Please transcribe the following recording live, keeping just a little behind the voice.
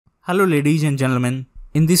Hello ladies and gentlemen,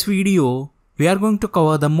 in this video, we are going to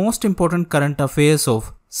cover the most important current affairs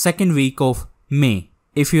of second week of May.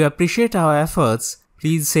 If you appreciate our efforts,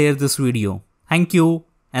 please share this video. Thank you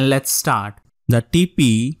and let's start. The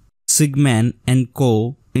TP Sigman &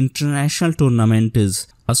 Co. International Tournament is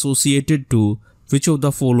associated to which of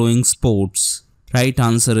the following sports? Right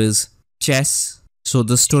answer is chess. So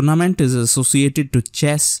this tournament is associated to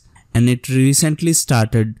chess and it recently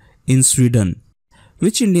started in Sweden.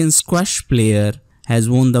 Which Indian squash player has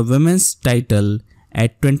won the women's title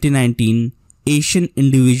at 2019 Asian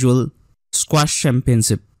Individual Squash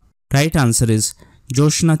Championship? Right answer is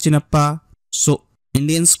Jyoshna Chinnappa. So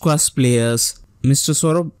Indian squash players Mr.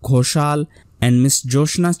 Saurabh Ghoshal and Ms.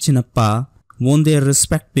 Jyoshna Chinnappa won their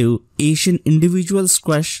respective Asian Individual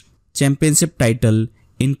Squash Championship title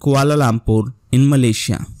in Kuala Lumpur in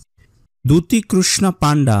Malaysia. Duti Krishna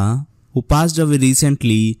Panda, who passed away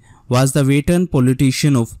recently, was the veteran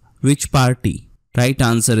politician of which party? Right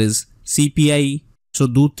answer is CPI. So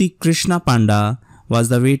Duti Krishna Panda was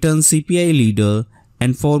the veteran CPI leader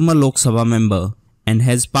and former Lok Sabha member and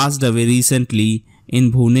has passed away recently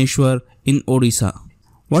in Bhubaneswar in Odisha.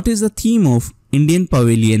 What is the theme of Indian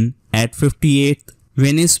Pavilion at 58th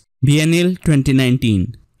Venice Biennial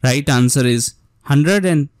 2019? Right answer is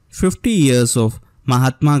 150 years of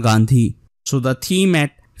Mahatma Gandhi. So the theme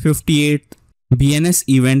at 58th BNS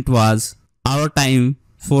event was Our Time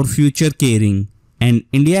for Future Caring, and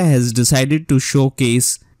India has decided to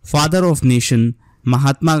showcase Father of Nation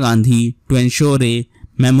Mahatma Gandhi to ensure a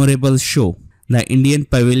memorable show. The Indian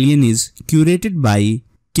Pavilion is curated by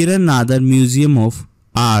Kiran Nadar Museum of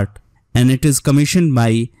Art and it is commissioned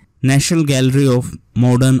by National Gallery of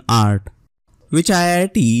Modern Art. Which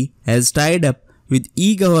IIT has tied up with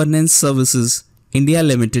E-Governance Services India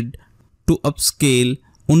Limited to upscale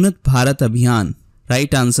Unnat Bharat Abhiyan?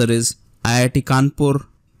 Right answer is IIT Kanpur.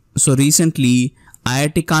 So recently,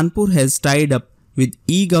 IIT Kanpur has tied up with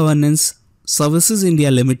E-Governance Services India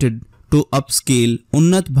Limited to upscale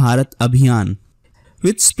Unnat Bharat Abhiyan.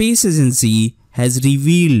 Which space agency has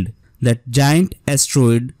revealed that giant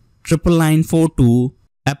asteroid 99942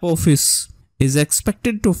 Apophis is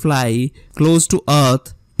expected to fly close to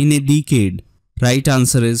Earth in a decade? Right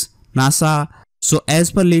answer is NASA. So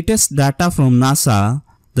as per latest data from NASA,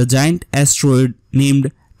 the giant asteroid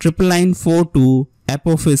named 99942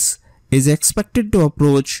 Apophis is expected to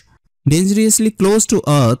approach dangerously close to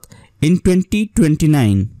Earth in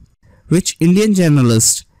 2029. Which Indian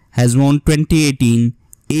journalist has won 2018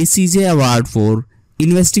 ACJ Award for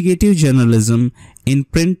Investigative Journalism in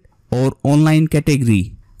Print or Online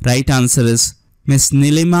category? Right answer is Ms.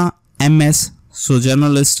 Nilima MS. So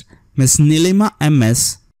journalist Ms. Nilima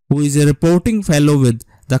MS, who is a reporting fellow with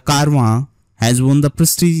the Karwa, has won the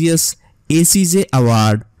prestigious ACJ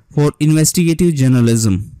Award for Investigative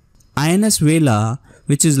Journalism. INS Vela,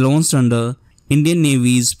 which is launched under Indian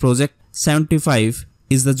Navy's Project 75,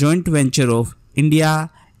 is the joint venture of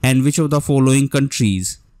India and which of the following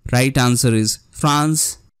countries? Right answer is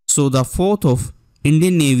France. So the fourth of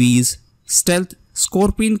Indian Navy's stealth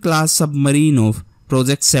Scorpion class submarine of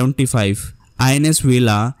Project 75, INS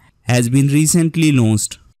Vela, has been recently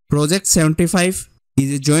launched. Project 75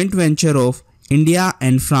 is a joint venture of India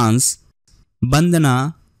and France.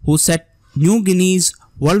 Bandana, who set New Guinea's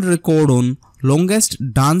world record on longest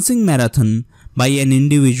dancing marathon by an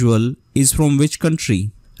individual, is from which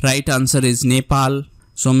country? Right answer is Nepal.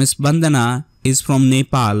 So Miss Bandana is from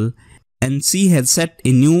Nepal and she has set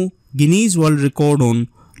a new Guinea's world record on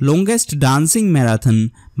longest dancing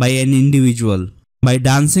marathon by an individual by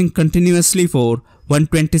dancing continuously for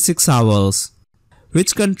 126 hours.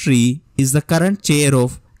 Which country is the current chair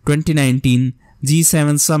of 2019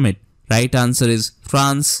 G7 Summit? Right answer is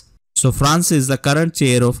France. So France is the current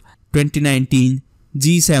chair of 2019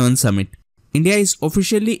 G7 Summit. India is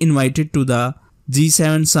officially invited to the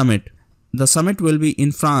G7 Summit. The summit will be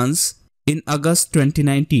in France in August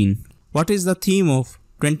 2019. What is the theme of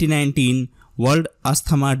 2019 World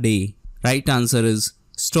Asthma Day? Right answer is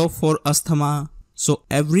Stop for Asthma. So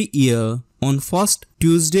every year on first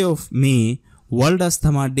Tuesday of May, World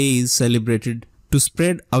Asthma Day is celebrated to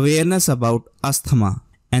spread awareness about asthma.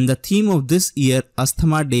 And the theme of this year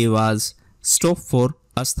Asthma Day was Stop for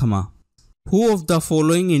Asthma. Who of the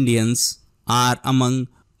following Indians are among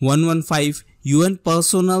 115 UN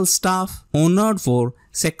personnel staff honored for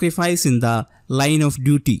sacrifice in the line of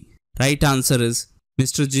duty? Right answer is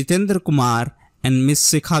Mr. Jitendra Kumar and Ms.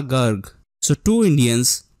 Sikha Garg. So two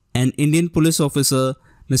Indians, an Indian police officer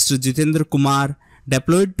Mr. Jitendra Kumar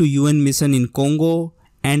deployed to UN mission in Congo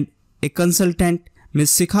and a consultant Ms.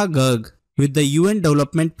 Sikha Garg with the UN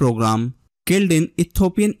Development Programme killed in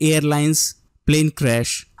Ethiopian Airlines plane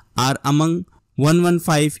crash are among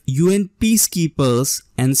 115 UN peacekeepers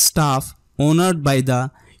and staff honored by the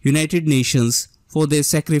United Nations for their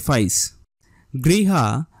sacrifice.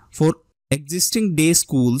 Griha for existing day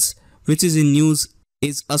schools, which is in news,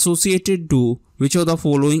 is associated to which of the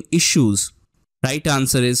following issues? Right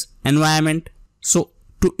answer is environment. So,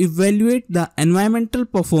 to evaluate the environmental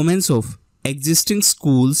performance of existing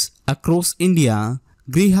schools across India,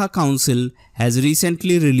 Griha Council has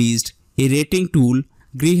recently released a rating tool,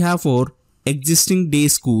 Griha for existing day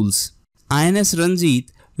schools. INS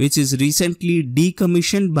Ranjit, which is recently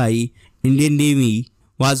decommissioned by Indian Navy,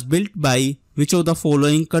 was built by which of the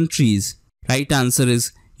following countries? Right answer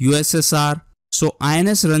is USSR. So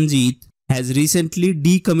INS Ranjit has recently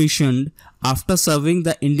decommissioned after serving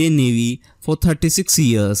the Indian Navy for 36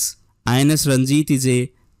 years. INS Ranjit is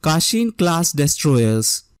a Kashin class destroyer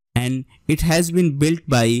and it has been built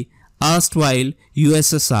by erstwhile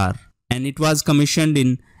USSR and it was commissioned in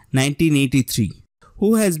 1983.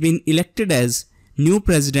 Who has been elected as new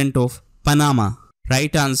president of Panama?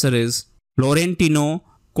 Right answer is Laurentino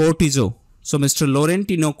Cortizo. So Mr.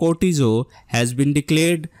 Laurentino Cortizo has been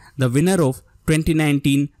declared the winner of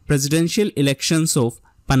 2019 presidential elections of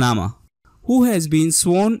Panama. Who has been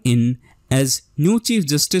sworn in as new Chief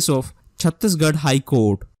Justice of Chhattisgarh High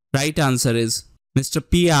Court? Right answer is Mr.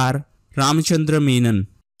 P.R. Ramchandra Menon.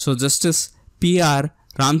 So Justice P.R.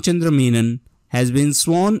 Ramchandra Menon has been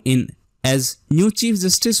sworn in as new Chief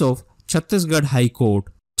Justice of Chhattisgarh High Court.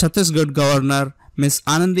 Chhattisgarh Governor Ms.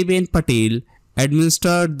 Anandiben Patel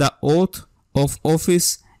administered the oath of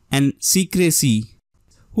office and secrecy.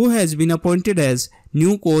 Who has been appointed as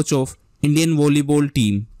new coach of Indian volleyball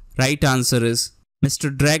team? Right answer is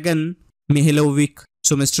Mr. Dragan Mihailovic.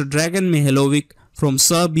 So Mr. Dragan Mihailovic from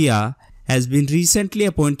Serbia has been recently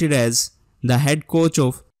appointed as the head coach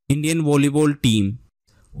of Indian volleyball team.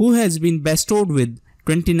 Who has been bestowed with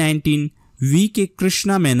 2019 V.K.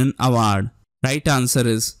 Krishna Menon Award? Right answer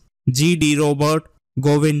is G.D. Robert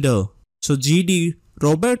Govinder. So G.D.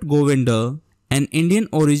 Robert Govinder, an Indian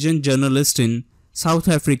origin journalist in South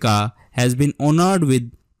Africa, has been honored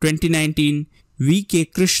with 2019 V.K.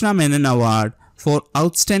 Krishna Menon Award for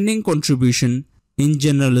outstanding contribution in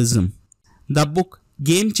journalism. The book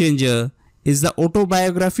Game Changer is the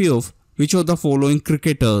autobiography of which of the following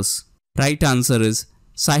cricketers? Right answer is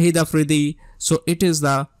Shahid Afridi. So it is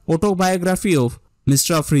the autobiography of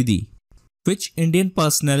Mr. Afridi. Which Indian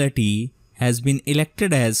personality has been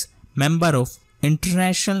elected as member of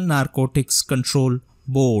International Narcotics Control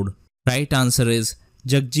Board? Right answer is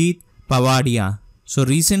Jagjit Pavadia. So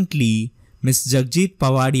recently, Ms. Jagjit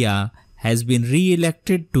Pavadia has been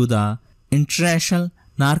re-elected to the International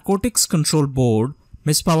Narcotics Control Board.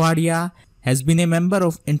 Ms. Pavadia has been a member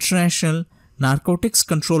of International Narcotics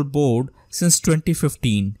Control Board since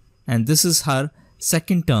 2015 and this is her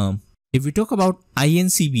second term. If we talk about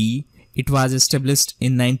INCB, it was established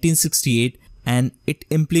in 1968 and it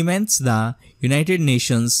implements the United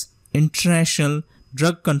Nations International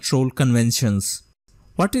Drug Control Conventions.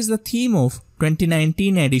 What is the theme of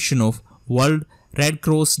 2019 edition of World Red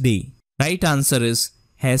Cross Day? Right answer is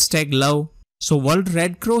 #love. So World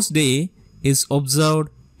Red Cross Day is observed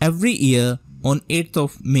every year on 8th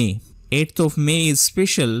of May. 8th of May is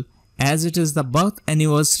special as it is the birth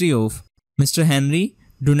anniversary of Mr. Henry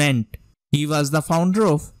Dunant. He was the founder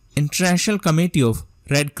of International Committee of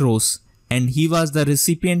Red Cross and he was the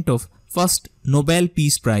recipient of first Nobel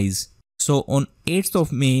Peace Prize. So on 8th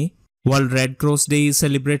of May, World Red Cross Day is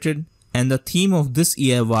celebrated and the theme of this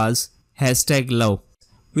year was #love.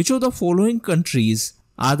 Which of the following countries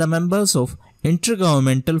are the members of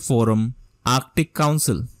Intergovernmental Forum Arctic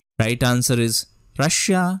Council? Right answer is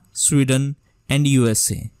Russia, Sweden and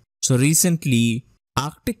USA. So recently,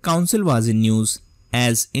 Arctic Council was in news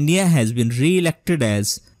as India has been re-elected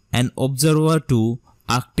as an observer to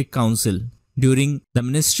Arctic Council during the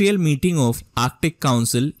ministerial meeting of Arctic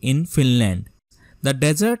Council in Finland. The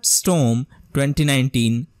Desert Storm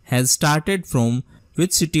 2019 has started from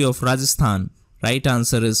which city of Rajasthan? Right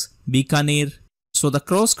answer is Bikaner. So the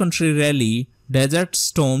cross-country rally Desert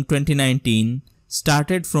Storm 2019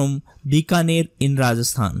 started from Bikaner in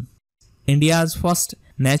Rajasthan. India's first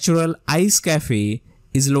natural ice cafe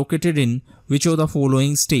is located in which of the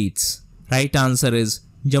following states? Right answer is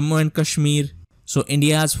Jammu and Kashmir. So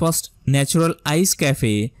India's first natural ice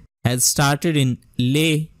cafe has started in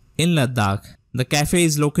Leh in Ladakh. The cafe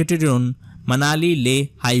is located on Manali-Leh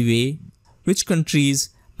highway. Which country's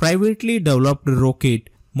privately developed rocket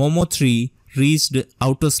Momo 3 reached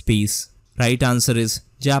outer space? Right answer is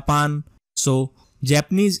Japan. So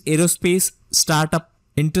Japanese aerospace startup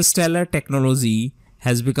Interstellar Technology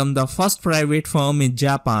has become the first private firm in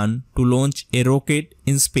Japan to launch a rocket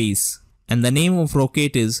in space, and the name of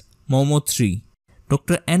rocket is Momo-3.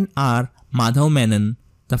 Dr. N.R. Madhav Menon,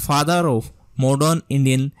 the father of modern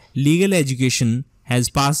Indian legal education, has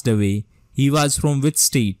passed away. He was from which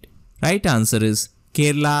state? Right answer is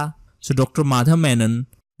Kerala. So Dr. Madhav Menon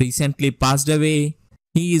recently passed away.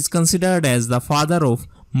 He is considered as the father of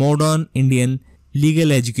modern Indian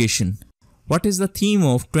legal education. What is the theme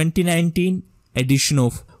of 2019 edition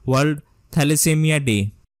of World Thalassemia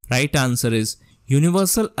Day? Right answer is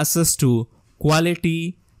universal access to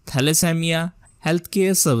quality thalassemia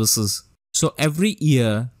healthcare services. So every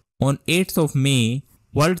year on 8th of May,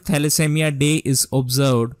 World Thalassemia Day is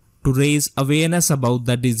observed to raise awareness about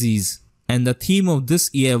the disease, and the theme of this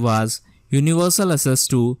year was universal access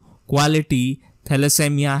to quality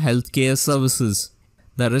thalassemia healthcare services.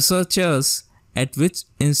 The researchers at which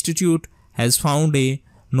institute has found a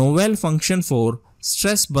novel function for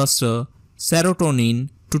stress buster serotonin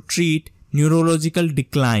to treat neurological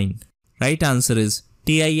decline. Right answer is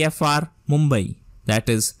TIFR Mumbai, that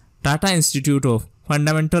is Tata Institute of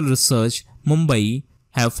Fundamental Research Mumbai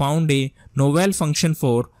have found a novel function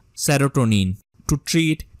for serotonin to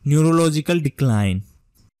treat neurological decline.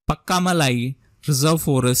 Pakkamalai Reserve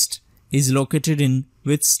Forest is located in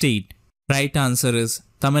which state? Right answer is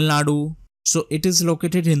Tamil Nadu. So it is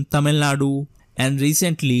located in Tamil Nadu, and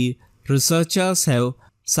recently researchers have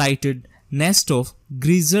sighted nest of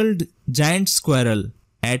grizzled giant squirrel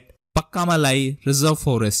at Pakkamalai Reserve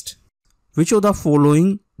Forest. Which of the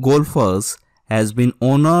following golfers has been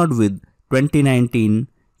honored with 2019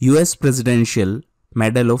 US Presidential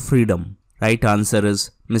Medal of Freedom? Right answer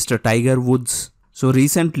is Mr. Tiger Woods. So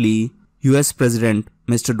recently US President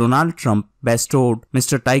Mr. Donald Trump bestowed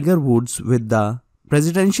Mr. Tiger Woods with the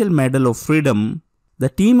Presidential Medal of Freedom. The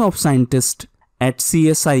team of scientists at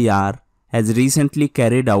CSIR has recently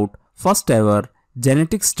carried out first ever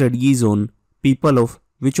genetic studies on people of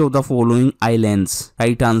which of the following islands?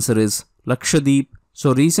 Right answer is Lakshadweep.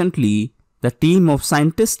 So recently the team of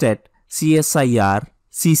scientists at CSIR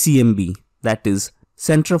CCMB, that is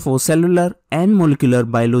Center for Cellular and Molecular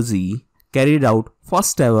Biology, carried out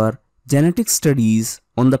first ever genetic studies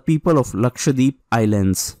on the people of Lakshadweep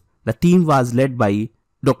Islands. The team was led by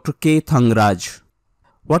Dr. K. Thangraj.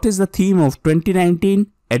 What is the theme of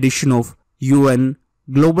 2019 edition of UN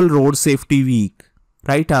Global Road Safety Week?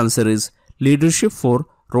 Right answer is Leadership for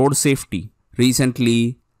Road Safety.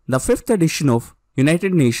 Recently, the 5th edition of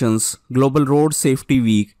United Nations Global Road Safety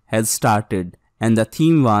Week has started, and the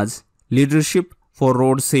theme was Leadership for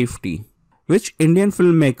Road Safety. Which Indian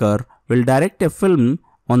filmmaker will direct a film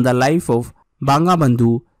on the life of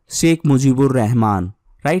Bangabandhu Sheikh Mujibur Rahman?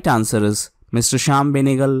 Right answer is Mr. Shyam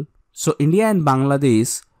Benegal. So India and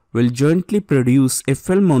Bangladesh will jointly produce a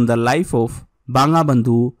film on the life of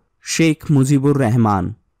Bangabandhu Sheikh Mujibur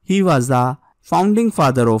Rahman. He was the founding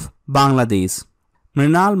father of Bangladesh.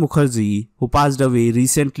 Mrinal Mukherjee, who passed away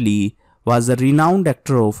recently, was a renowned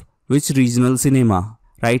actor of which regional cinema?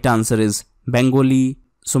 Right answer is Bengali.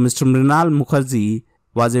 So Mr. Mrinal Mukherjee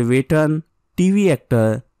was a veteran TV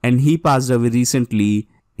actor, and he passed away recently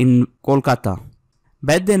in Kolkata.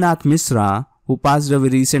 Baidyanath Mishra, who passed away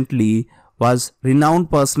recently, was renowned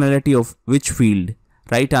personality of which field?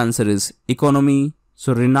 Right answer is economy.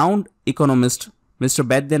 So renowned economist Mr.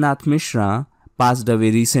 Baidyanath Mishra passed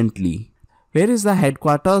away recently. Where is the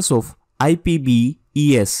headquarters of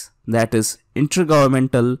IPBES, that is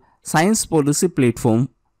Intergovernmental Science Policy Platform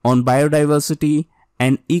on Biodiversity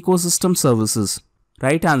and Ecosystem Services?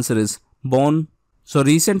 Right answer is Bonn. So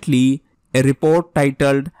recently a report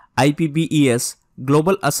titled IPBES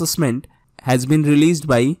Global Assessment has been released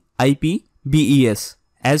by IPBES.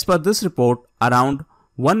 As per this report, around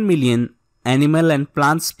 1 million animal and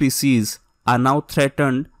plant species are now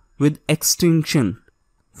threatened with extinction.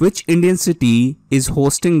 Which Indian city is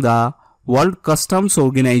hosting the World Customs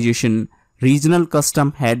Organization Regional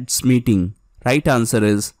Custom Heads Meeting? Right answer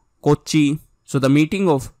is Kochi. So the meeting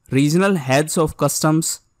of Regional Heads of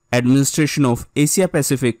Customs Administration of Asia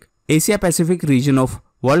Pacific region of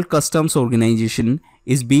World Customs Organization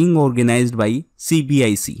is being organized by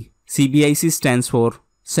CBIC. CBIC stands for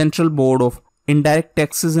Central Board of Indirect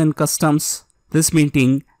Taxes and Customs. This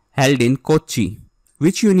meeting held in Kochi.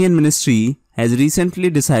 Which Union Ministry has recently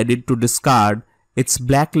decided to discard its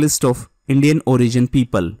blacklist of Indian origin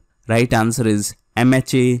people? Right answer is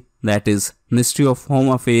MHA, that is Ministry of Home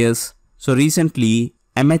Affairs. So recently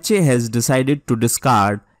MHA has decided to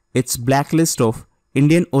discard its blacklist of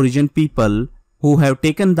Indian origin people who have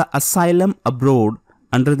taken the asylum abroad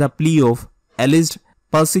under the plea of alleged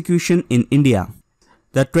persecution in India.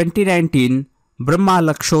 The 2019 Brahma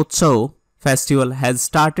Lakshotsav festival has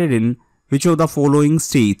started in which of the following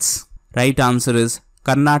states? Right answer is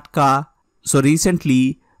Karnataka. So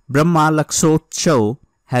recently Brahma Lakshotsav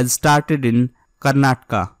has started in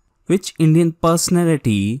Karnataka. Which Indian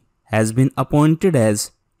personality has been appointed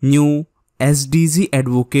as new SDG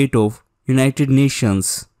advocate of United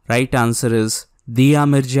Nations? Right answer is Dia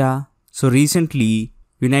Mirza. So recently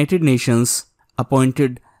United Nations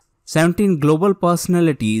appointed 17 global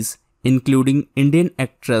personalities including Indian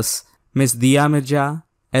actress Miss Dia Mirza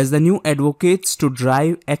as the new advocates to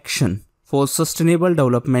drive action for sustainable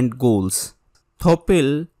development goals.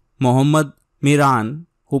 Thopil Mohammad Miran,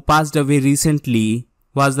 who passed away recently,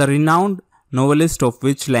 was the renowned novelist of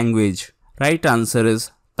which language? Right answer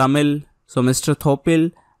is Tamil. So Mr.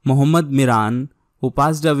 Thopil Mohammad Miran, who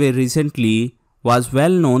passed away recently, was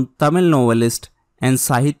well-known Tamil novelist and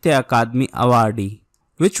Sahitya Akademi awardee.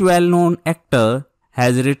 Which well-known actor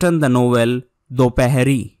has written the novel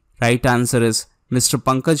Dopahari? Right answer is Mr.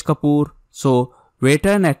 Pankaj Kapoor. So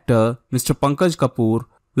veteran actor Mr. Pankaj Kapoor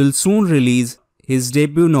will soon release his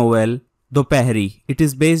debut novel Dopahari. It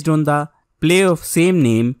is based on the play of same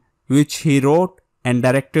name which he wrote and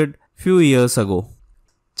directed few years ago.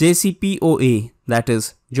 JCPOA, that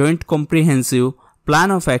is Joint Comprehensive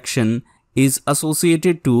Plan of Action, is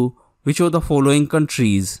associated to which of the following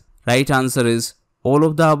countries? Right answer is all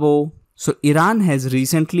of the above. So Iran has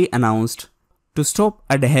recently announced to stop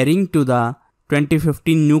adhering to the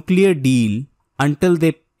 2015 nuclear deal until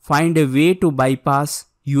they find a way to bypass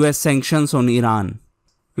US sanctions on Iran.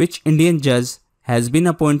 Which Indian judge has been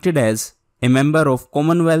appointed as a member of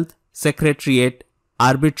Commonwealth Secretariat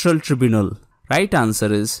Arbitral Tribunal? Right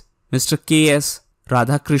answer is Mr. K.S.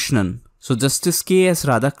 Radhakrishnan. So Justice K.S.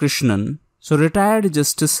 Radhakrishnan, so retired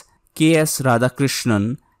Justice K.S.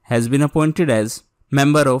 Radhakrishnan has been appointed as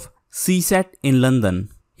member of CSAT in London.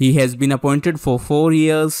 He has been appointed for 4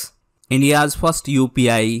 years. India's first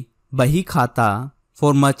UPI Bahi Khata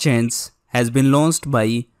for merchants has been launched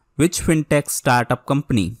by which fintech startup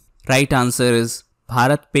company? Right answer is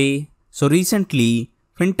Bharat Pay. So recently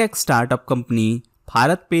fintech startup company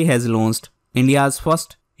Bharat Pay has launched India's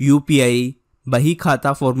first UPI Bahi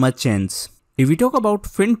Khata for merchants. If we talk about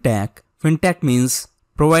fintech means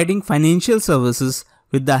providing financial services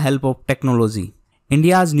with the help of technology.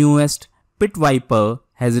 India's newest pit viper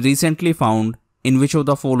has recently found in which of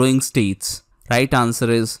the following states? Right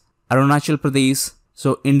answer is Arunachal Pradesh.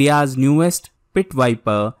 So India's newest pit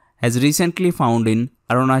viper has recently found in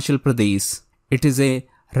Arunachal Pradesh. It is a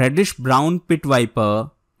reddish brown pit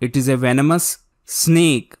viper. It is a venomous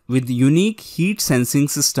snake with unique heat sensing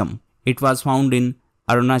system. It was found in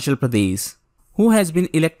Arunachal Pradesh. Who has been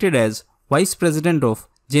elected as Vice President of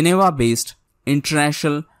Geneva-based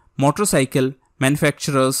International Motorcycle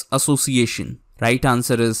Manufacturers Association? Right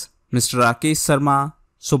answer is Mr. Rakesh Sharma.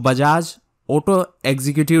 So Bajaj Auto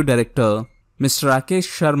Executive Director Mr. Rakesh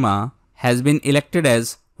Sharma has been elected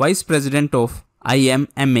as Vice President of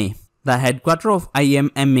IMMA. The headquarters of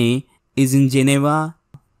IMMA is in Geneva,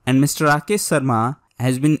 and Mr. Rakesh Sharma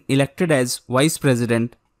has been elected as Vice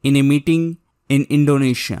President in a meeting in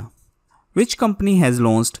Indonesia. Which company has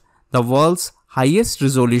launched the world's highest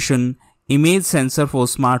resolution image sensor for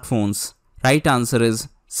smartphones? Right answer is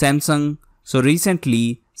Samsung. So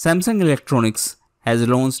recently Samsung Electronics has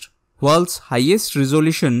launched world's highest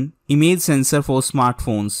resolution image sensor for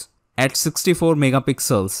smartphones at 64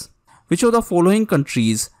 megapixels. Which of the following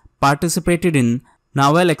countries participated in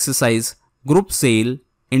naval exercise Group Sail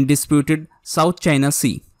in disputed South China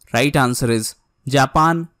Sea? Right answer is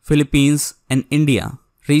Japan, Philippines and India.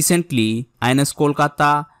 Recently, INS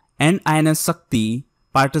Kolkata and INS Shakti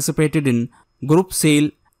participated in Group Sail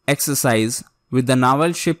exercise with the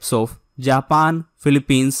naval ships of Japan,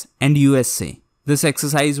 Philippines and USA. This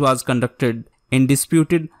exercise was conducted in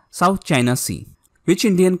disputed South China Sea. Which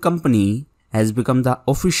Indian company has become the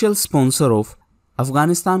official sponsor of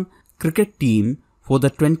Afghanistan cricket team for the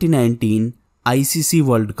 2019 ICC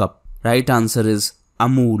World Cup? Right answer is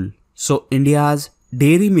Amul. So India's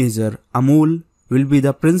dairy major Amul will be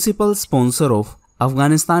the principal sponsor of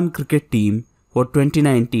Afghanistan cricket team for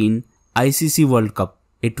 2019 ICC World Cup.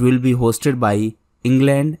 It will be hosted by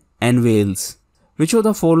England and Wales. Which of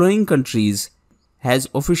the following countries has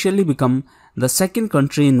officially become the second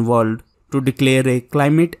country in the world to declare a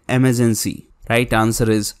climate emergency? Right answer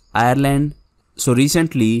is Ireland. So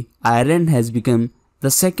recently, Ireland has become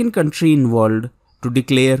the second country in the world to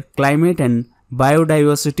declare climate and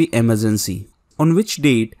biodiversity emergency. On which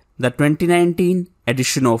date the 2019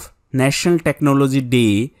 edition of National Technology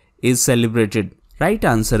Day is celebrated? Right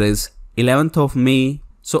answer is 11th of May.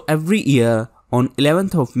 So every year on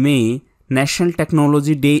 11th of May, National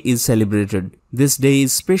Technology Day is celebrated. This day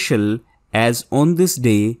is special as on this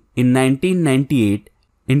day in 1998,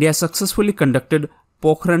 India successfully conducted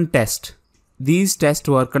Pokhran test. These tests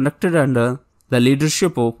were conducted under the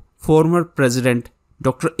leadership of former President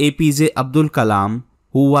Dr. APJ Abdul Kalam,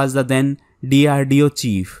 who was the then DRDO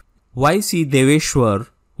chief. Y.C. Deveshwar,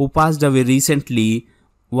 who passed away recently,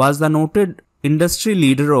 was the noted industry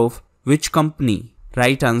leader of which company?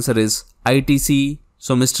 Right answer is ITC.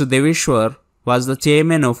 So Mr. Deveshwar was the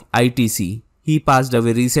chairman of ITC. He passed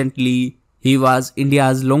away recently. He was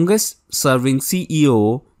India's longest serving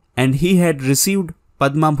CEO and he had received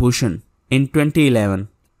Padma Bhushan in 2011.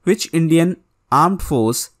 Which Indian armed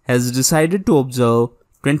force has decided to observe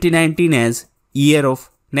 2019 as Year of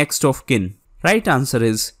Next of Kin? Right answer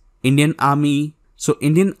is Indian Army. So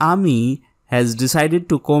Indian Army has decided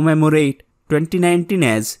to commemorate 2019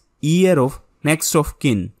 as Year of Next of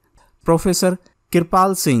Kin. Professor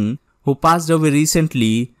Kirpal Singh, who passed away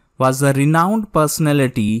recently, was the renowned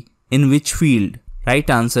personality in which field? Right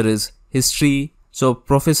answer is history. So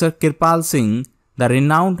Professor Kirpal Singh, the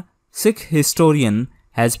renowned Sikh historian,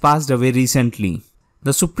 has passed away recently.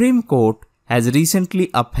 The Supreme Court has recently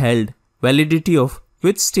upheld validity of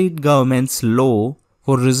which state government's law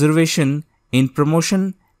for reservation in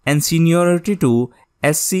promotion and seniority to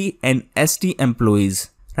SC and ST employees?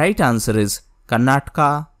 Right answer is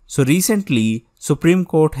Karnataka. So recently, Supreme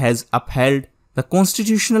Court has upheld the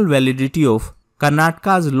constitutional validity of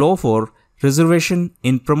Karnataka's law for reservation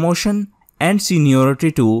in promotion and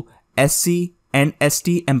seniority to SC and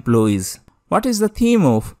ST employees. What is the theme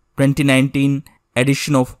of 2019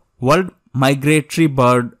 edition of World Migratory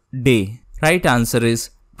Bird Day? Right answer is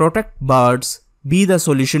Protect Birds, Be the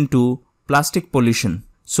Solution to Plastic Pollution.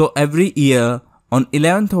 So every year on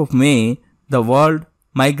 11th of May, the World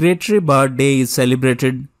Migratory Bird Day is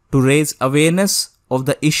celebrated to raise awareness of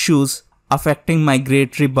the issues affecting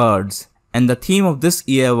migratory birds. And the theme of this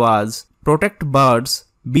year was Protect Birds,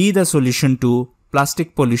 Be the Solution to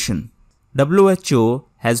Plastic Pollution. WHO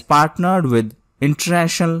has partnered with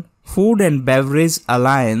International Food and Beverage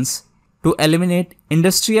Alliance to eliminate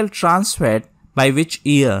industrial trans fat by which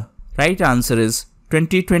year? Right answer is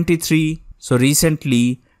 2023. So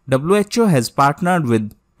recently, WHO has partnered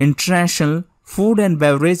with International Food and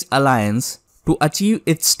Beverage Alliance to achieve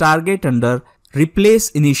its target under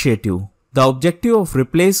Replace Initiative. The objective of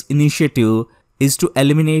Replace Initiative is to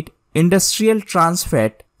eliminate industrial trans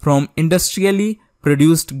fat from industrially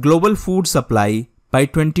produced global food supply by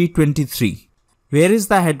 2023. Where is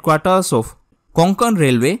the headquarters of Konkan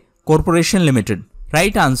Railway Corporation Limited?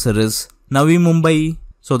 Right answer is Navi Mumbai.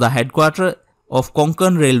 So the headquarters of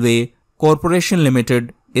Konkan Railway Corporation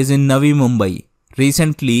Limited is in Navi Mumbai.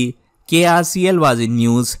 Recently, KRCL was in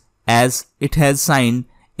news as it has signed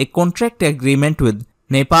a contract agreement with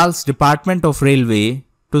Nepal's Department of Railway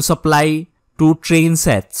to supply 2 train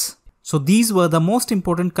sets. So these were the most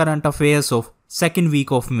important current affairs of second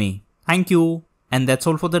week of May. Thank you, and that's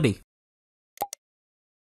all for the day.